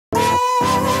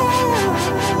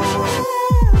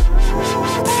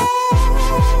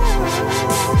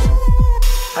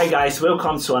Hi guys,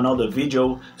 welcome to another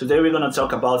video. Today we're gonna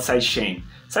talk about sidechain.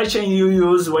 Sidechain you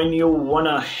use when you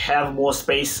wanna have more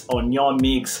space on your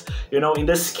mix. You know, in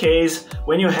this case,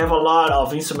 when you have a lot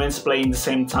of instruments playing at the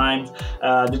same time,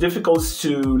 the difficulty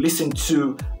to listen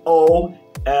to all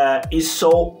is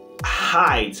so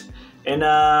high. And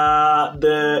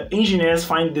the engineers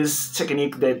find this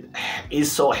technique that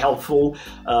is so helpful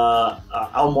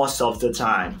almost of the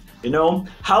time. You know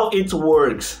how it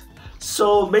works.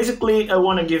 So basically, I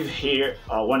want to give here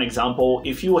one example.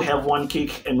 If you have one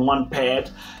kick and one pad,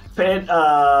 and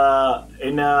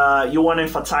you want to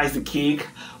emphasize the kick,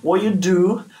 what you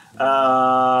do,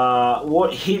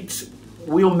 what hit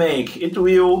will make it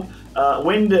will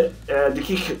when the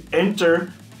kick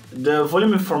enter, the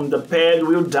volume from the pad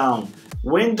will down.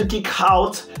 When the kick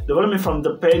out, the volume from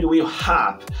the pad will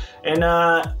up, and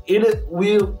it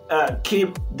will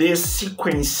keep this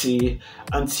sequence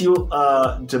until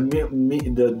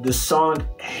the song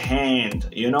end.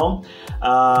 You know,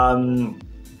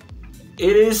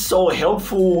 it is so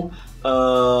helpful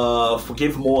for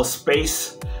give more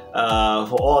space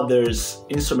for others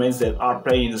instruments that are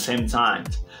playing at the same time.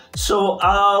 So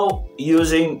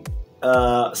using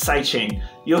sidechain,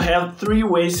 you have three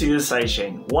ways to use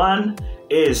sidechain. One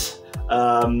is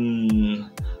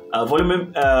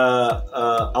volume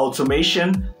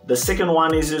automation. The second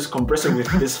one is use compressor with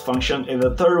this function, and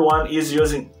the third one is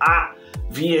using a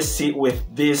VST with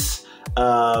this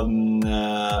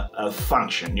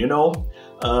function. You know,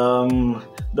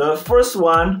 the first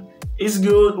one is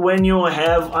good when you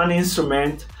have an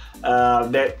instrument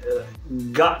that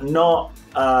got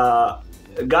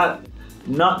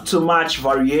not too much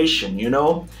variation, you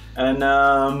know. And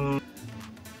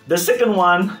the second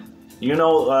one, you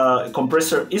know,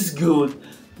 compressor is good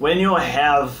when you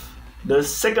have the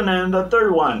second and the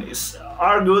third one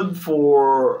are good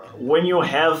for when you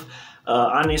have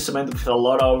an instrument with a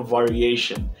lot of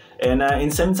variation, and in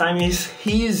same time it's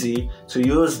easy to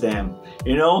use them.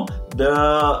 You know,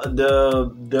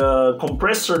 the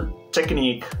compressor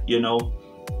technique, you know,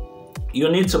 you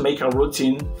need to make a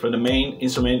routine for the main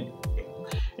instrument.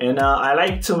 And I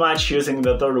like too much using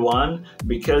the third one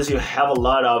because you have a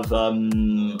lot of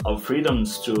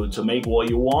freedoms to make what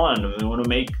you want. You want to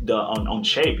make the on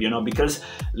shape, you know, because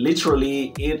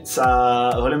literally it's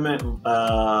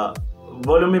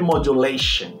volume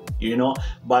modulation, you know,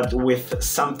 but with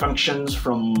some functions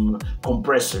from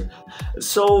compressor.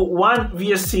 So one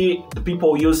VST the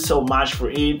people use so much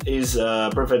for it is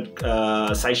perfect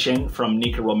sidechain from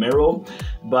Nicke Romero,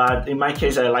 but in my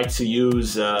case I like to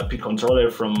use P controller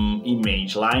from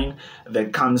Image Line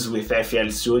that comes with FL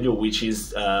Studio, which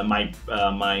is my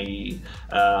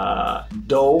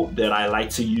DAW that I like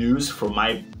to use for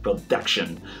my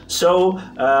production. So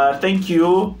thank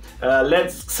you.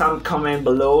 Let some comment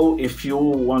below if you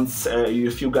want,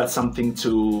 if you got something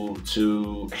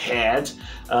to add.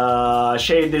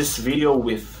 Share this video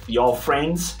with your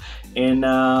friends, and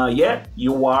yeah,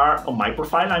 you are on my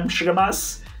profile. I'm Sugar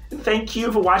Bass. Thank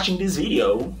you for watching this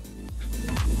video.